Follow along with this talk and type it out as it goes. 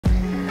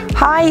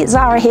Hi,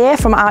 Zara here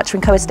from Archer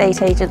 & Co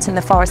Estate Agents in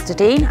the Forest of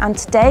Dean, and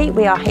today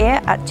we are here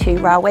at 2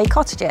 Railway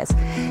Cottages.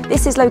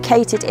 This is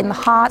located in the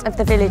heart of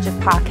the village of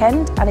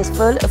Parkend and is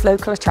full of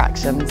local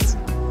attractions.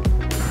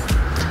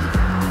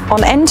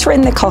 On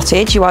entering the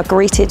cottage you are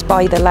greeted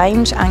by the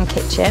lounge and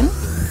kitchen,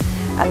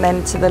 and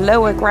then to the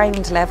lower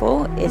ground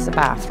level is a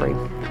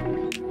bathroom.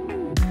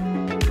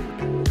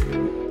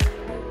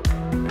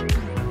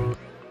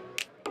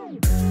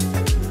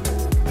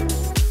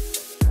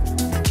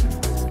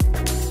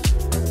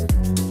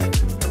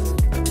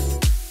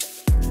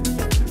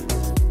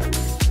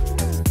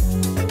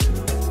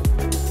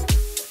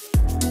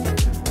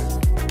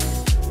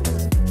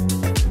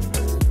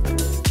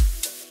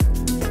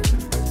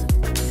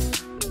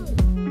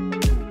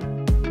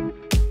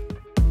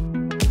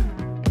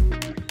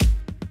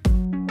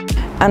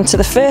 And to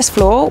the first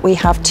floor we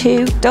have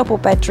 2 double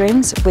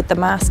bedrooms with the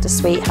master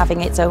suite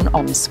having its own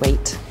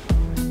ensuite.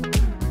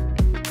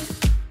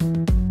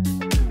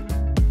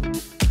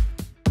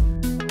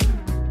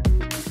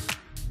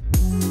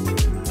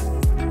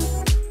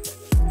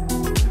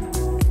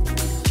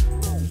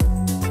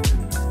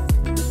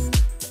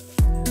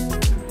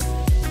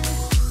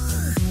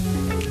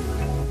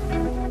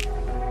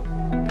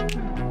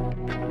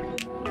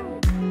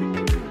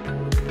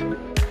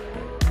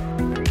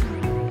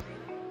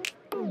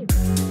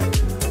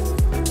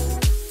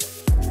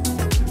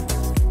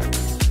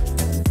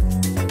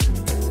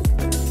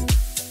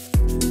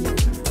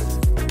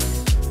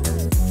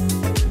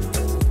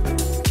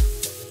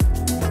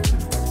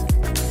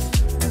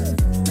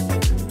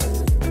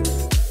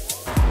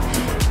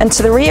 And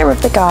to the rear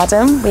of the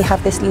garden we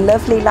have this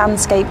lovely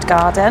landscaped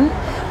garden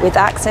with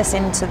access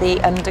into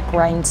the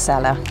underground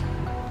cellar.